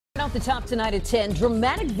At the top tonight at 10,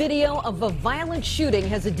 dramatic video of a violent shooting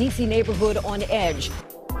has a D.C. neighborhood on edge.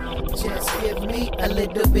 Just give me a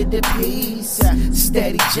little bit of peace,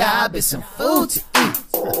 steady job and some food to eat.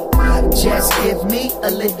 Just give me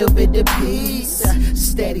a little bit of peace,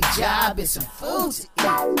 steady job and some food to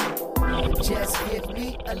eat. Just give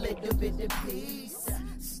me a little bit of peace,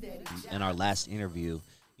 steady job. In our last interview,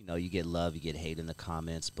 you know, you get love, you get hate in the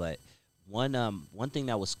comments, but one thing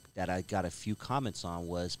that I got a few comments on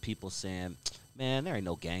was people saying, "Man, there ain't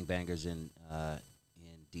no gangbangers in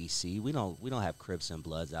DC. We don't have Crips and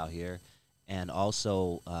Bloods out here." And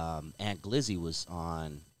also, Aunt Glizzy was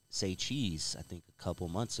on Say Cheese, I think, a couple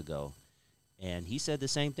months ago, and he said the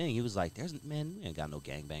same thing. He was like, we ain't got no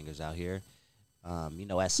gangbangers out here." You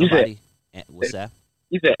know, as somebody, what's that?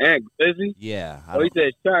 You said Aunt Glizzy? Yeah. Oh, you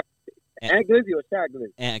said Shot. Aunt Glizzy or Shot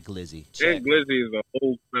Glizzy? Aunt Glizzy. Aunt Glizzy is a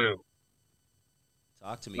whole clown.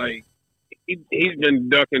 Talk to me. Like, he's been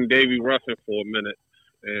ducking Davy Ruffin for a minute,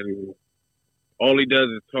 and all he does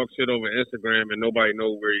is talk shit over Instagram, and nobody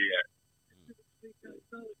knows where he at.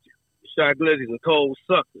 Shot Glizzy's a cold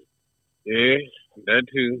sucker. Yeah, that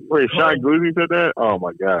too. Wait, Shot Glizzy said that? Oh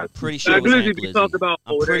my God! I'm pretty sure it was Aunt Glizzy. Talked about,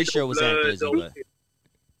 I'm pretty sure it was Aunt Glizzy.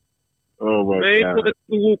 Oh my God! Man, put the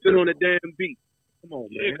whooping on the damn beat. Come on,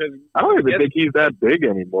 man. I don't even think he's that big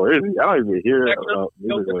anymore, is he? I don't even hear about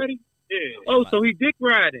music. Yeah. Oh, so he dick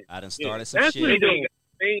riding. I done started some That's shit. what he doing.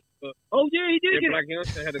 Oh yeah, he did. Black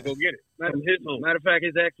youngster had to go get it. Matter of fact,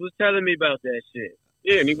 his ex was telling me about that shit.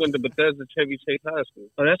 Yeah, and he went to Bethesda Chevy Chase High School.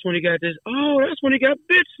 Oh, that's when he got this. Oh, that's when he got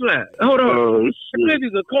bitch slapped. Hold on. Oh,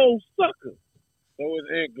 Glizzy's a cold sucker. So is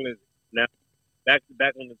Aunt Glizzy. Now, back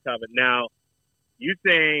on the topic. Now, you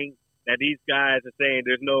saying that these guys are saying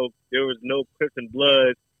there was no Crips and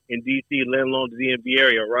Bloods in D.C., let alone the DMV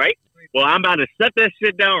area, right? Well, I'm about to shut that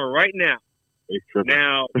shit down right now.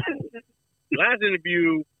 Now, last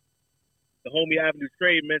interview, the homie Avenue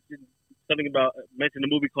Trade mentioned a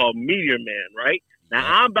movie called Meteor Man, right?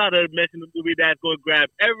 Now, I'm about to mention a movie that's going to grab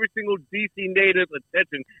every single DC native's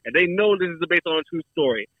attention, and they know this is based on a true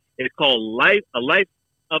story. It's called A Life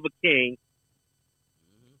of a King.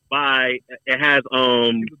 It has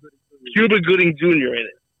Cuba Gooding Jr. in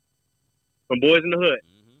it from Boys in the Hood.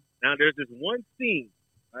 Now, there's this one scene,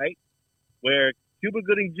 right, where Cuba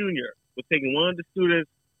Gooding Jr. was taking one of the students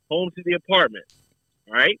home to the apartment,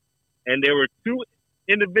 right? And there were two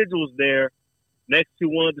individuals there next to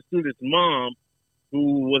one of the students' mom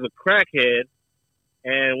who was a crackhead,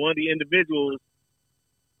 and one of the individuals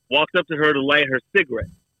walked up to her to light her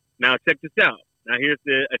cigarette. Now, check this out. Now, here's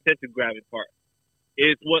the attention-grabbing part.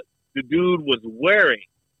 It's what the dude was wearing.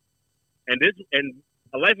 And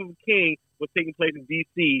A Life of a King was taking place in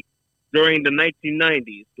D.C. during the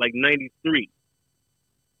 1990s, like 93.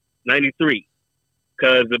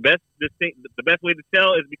 Because the best way to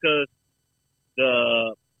tell is because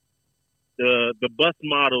the bus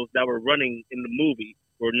models that were running in the movie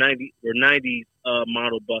were 90s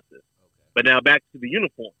model buses. Okay. But now back to the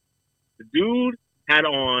uniform. The dude had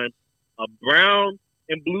on a brown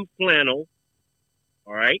and blue flannel,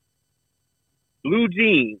 all right, blue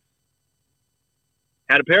jeans,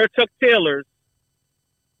 had a pair of Chuck Taylors,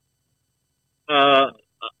 a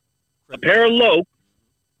pair of loafs,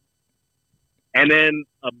 and then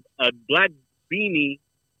a black beanie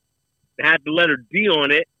that had the letter D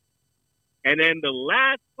on it. And then the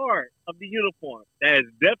last part of the uniform that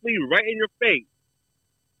is definitely right in your face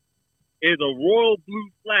is a royal blue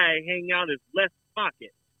flag hanging out his left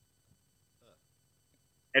pocket.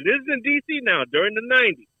 And this is in D.C. now, during the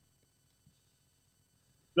 90s.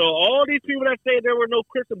 So all these people that say there were no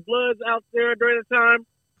Crips and Bloods out there during the time,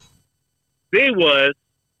 the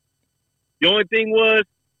only thing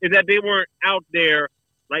is that they weren't out there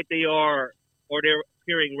like they are or they're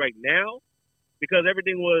appearing right now, because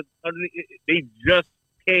everything was they just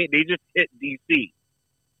hit DC.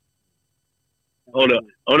 Hold up.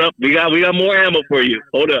 We got more ammo for you.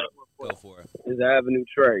 Hold up. Go for it. This is Avenue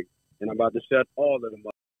Trade, and I'm about to shut all of them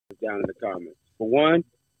down in the comments. For one,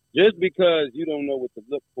 just because you don't know what to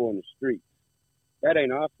look for in the streets, that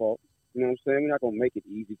ain't our fault. You know what I'm saying? We're not gonna make it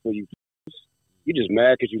easy for you. You just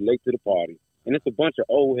mad because you're late to the party, and it's a bunch of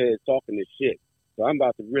old heads talking this shit. So I'm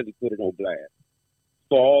about to really put it on blast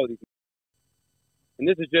for all these. And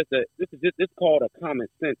this is called a common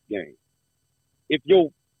sense game. If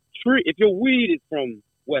your weed is from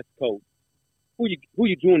West Coast, who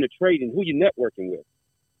you doing the trading? Who you networking with?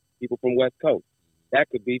 People from West Coast. That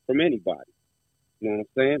could be from anybody. You know what I'm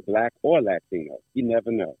saying? Black or Latino. You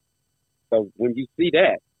never know. So when you see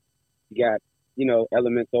that, you got,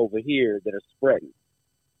 elements over here that are spreading.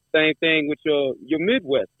 Same thing with your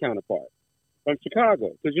Midwest counterpart from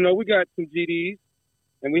Chicago. Because, we got some GDs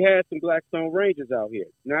And we had some Blackstone Rangers out here.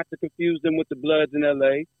 Not to confuse them with the Bloods in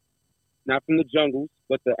L.A., not from the jungles,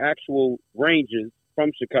 but the actual Rangers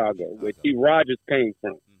from Chicago, where T. Rogers came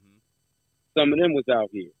from. Some of them was out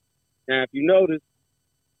here. Now, if you notice,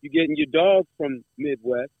 you're getting your dogs from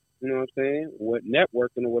Midwest, you know what I'm saying, what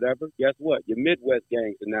networking or whatever. Guess what? Your Midwest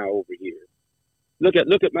gangs are now over here. Look at,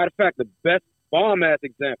 matter of fact, the best bomb-ass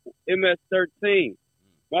example, MS-13.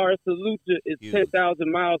 Mara Salucha is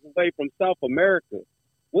 10,000 miles away from South America.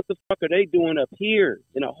 What the fuck are they doing up here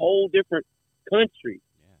in a whole different country?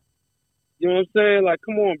 Yeah. You know what I'm saying? Like,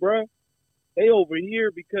 come on, bro. They over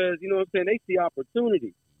here because, you know what I'm saying, they see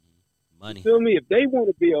opportunity. Money. You feel me? If they want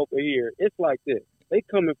to be over here, it's like this. They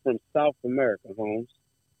coming from South America, Holmes.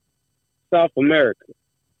 South America.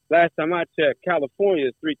 Last time I checked, California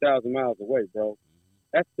is 3,000 miles away, bro.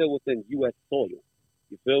 That's still within U.S. soil.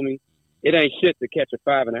 You feel me? It ain't shit to catch a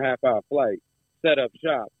 5.5-hour flight, set up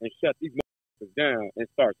shop, and shut these motherfuckers down and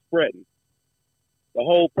start spreading. The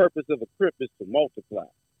whole purpose of a Crip is to multiply.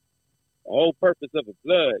 The whole purpose of a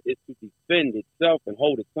Blood is to defend itself and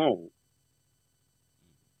hold its own.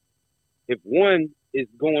 If one is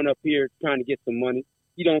going up here trying to get some money,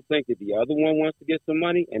 you don't think that the other one wants to get some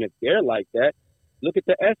money? And if they're like that, look at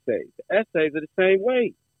the essays. The essays are the same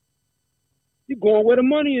way. You're going where the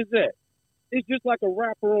money is at. It's just like a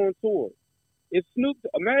rapper on tour.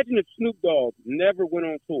 Imagine if Snoop Dogg never went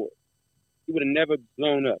on tour. He would have never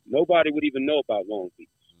blown up. Nobody would even know about Long Beach.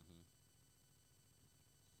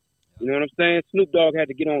 You know what I'm saying? Snoop Dogg had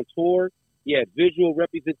to get on tour. He had visual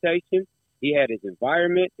representation. He had his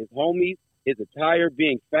environment, his homies, his attire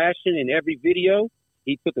being fashioned in every video.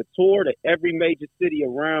 He took a tour to every major city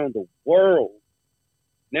around the world.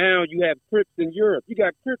 Now you have Crips in Europe. You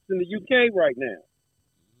got Crips in the UK right now.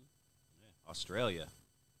 Australia.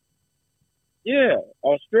 Yeah,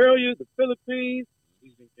 Australia, the Philippines.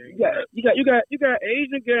 You got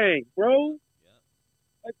Asian gangs, bro. Yeah.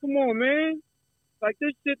 Like, come on, man. Like,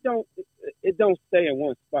 this shit don't stay in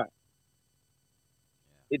one spot.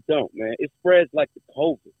 Yeah. It don't, man. It spreads like the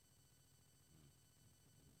COVID.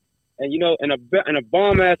 And you know, and a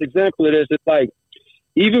bomb ass example of this, it's like,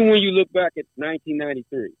 even when you look back at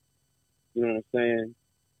 1993, you know what I'm saying?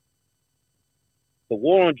 The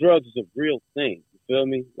war on drugs is a real thing. You feel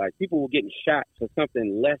me? Like, people were getting shot for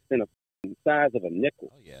something less than the size of a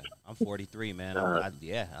nickel. Oh yeah, I'm 43, man. I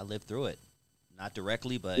lived through it. Not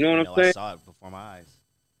directly, but you know I saw it before my eyes.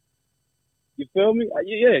 You feel me?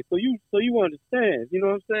 Yeah. So you understand? You know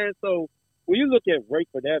what I'm saying? So when you look at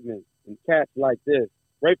Rayford Edmonds and cats like this,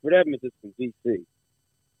 Rayford Edmonds is from D.C.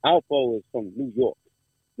 Alpo is from New York.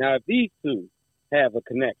 Now, if these two have a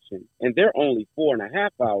connection and they're only 4.5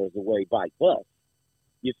 hours away by bus,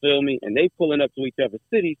 you feel me? And they pulling up to each other's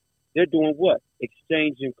cities, they're doing what?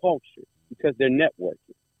 Exchanging culture because they're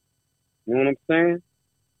networking. You know what I'm saying?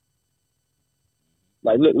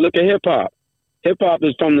 Like, look at hip hop. Hip hop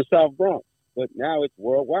is from the South Bronx, but now it's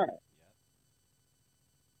worldwide.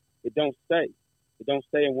 It don't stay. It don't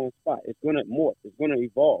stay in one spot. It's gonna morph. It's gonna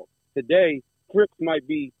evolve. Today, Crips might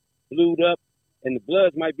be blued up and the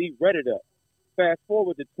Bloods might be redded up. Fast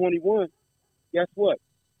forward to 21, guess what?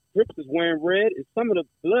 Crips is wearing red and some of the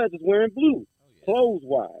Bloods is wearing blue.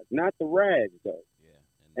 Clothes-wise, not the rags, though. Yeah.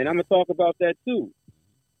 And I'm going to talk about that, too.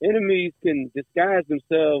 Enemies can disguise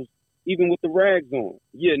themselves even with the rags on.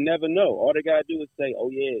 You never know. All they got to do is say, oh,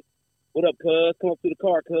 yeah, what up, cuz? Come up to the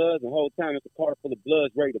car, cuz. And the whole time it's a car full of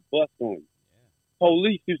Bloods ready to bust on you. Yeah.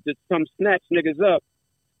 Police used to come snatch niggas up,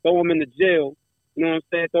 throw them in the jail, you know what I'm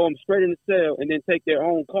saying, throw them straight in the cell, and then take their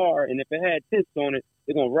own car. And if it had tents on it,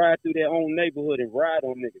 they're going to ride through their own neighborhood and ride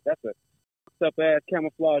on niggas. That's a up ass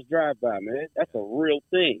camouflage drive-by, man. That's a real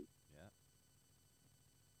thing.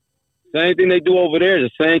 Yeah. Same thing they do over there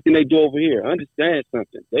is the same thing they do over here. Understand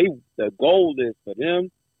something. The goal is for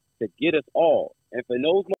them to get us all. And for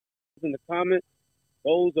those motherfuckers in the comments,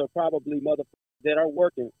 those are probably motherfuckers that are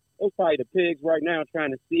working. Those probably the pigs right now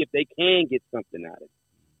trying to see if they can get something out of it.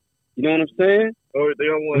 You know what I'm saying? Or they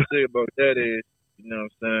don't want to say about that is, you know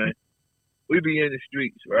what I'm saying? We be in the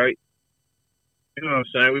streets, right? You know what I'm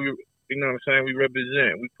saying? You know what I'm saying? We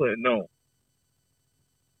represent. We putting on.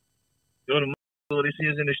 You know, the they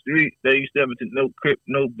see us in the street, they used to have no Crip,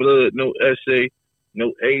 no Blood, no SA,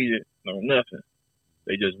 no Asian, no nothing.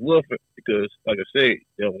 They just woof it because, like I said,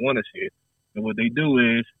 they don't want us here. And what they do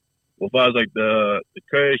is, well, if I was like the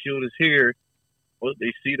crash shooters here, well,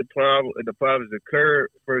 they see the problem and the problems occur.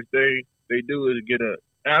 First thing they do is get a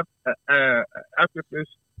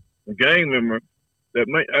activist, a gang member that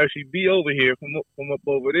might actually be over here from up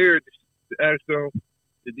over there to ask them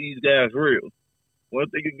that these guys real. Once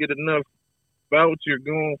they can get enough voucher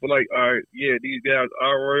going for like, all right, yeah, these guys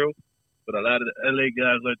are real, but a lot of the LA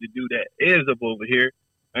guys like to do that is up over here.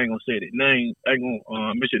 I ain't gonna say their names. I ain't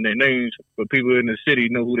gonna mention their names, but people in the city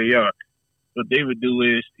know who they are. What they would do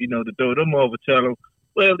is, you know, to throw them over, tell them,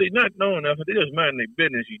 well, they're not knowing enough. They just mind their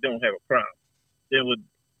business. You don't have a problem.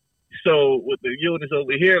 So what the units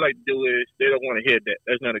over here like to do is they don't want to hear that.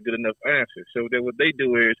 That's not a good enough answer. So then what they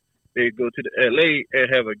do is they go to the LA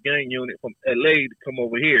and have a gang unit from LA to come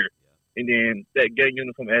over here. And then that gang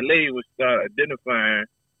unit from LA would start identifying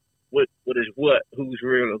what is what, who's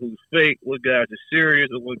real or who's fake, what guys are serious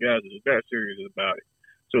or what guys are not serious about it.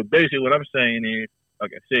 So basically what I'm saying is,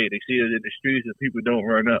 like I said, they see us in the streets and people don't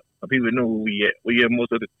run up. People know where we at. We have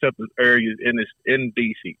most of the toughest areas in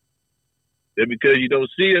DC. That because you don't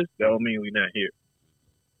see us, that don't mean we're not here.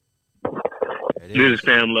 This is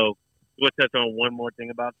Sam Lowe. We'll touch on one more thing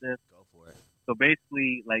about this. Go for it. So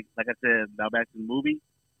basically, like I said, now back to the movie.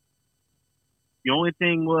 The only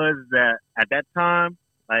thing was that at that time,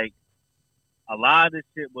 like, a lot of this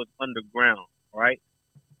shit was underground, right?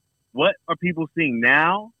 What are people seeing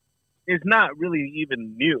now? It's not really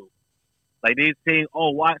even new. Like, they're saying,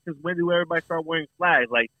 oh, why, since when do everybody start wearing flags?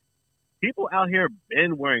 Like, people out here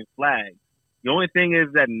been wearing flags. The only thing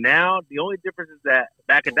is that now, the only difference is that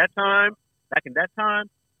back in that time,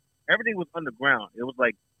 everything was underground. It was,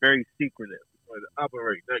 like, very secretive.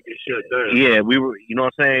 Operate, not get shut down. Yeah, we were, you know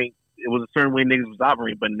what I'm saying? It was a certain way niggas was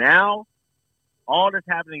operating. But now, all that's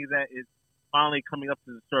happening is that it's finally coming up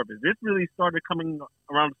to the surface. This really started coming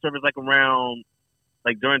around the surface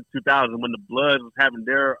like during 2000 when the Bloods was having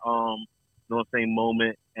their, you know what I'm saying,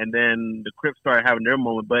 moment. And then the Crips started having their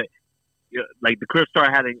moment. But, like, the Crips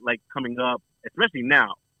started having, like, coming up, especially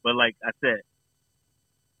now. But like I said,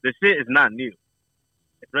 this shit is not new.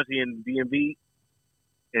 Especially in DMV,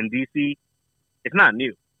 in DC, it's not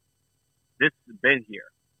new. This has been here.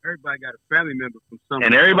 Everybody got a family member from somewhere.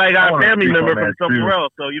 And everybody got a family member from somewhere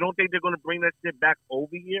else. So you don't think they're going to bring that shit back over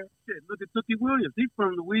here? Shit, look at Tookie Williams. He's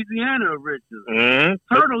from Louisiana originally.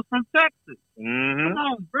 Mm-hmm. Turtles from Texas. Mm-hmm. Come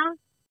on, bro.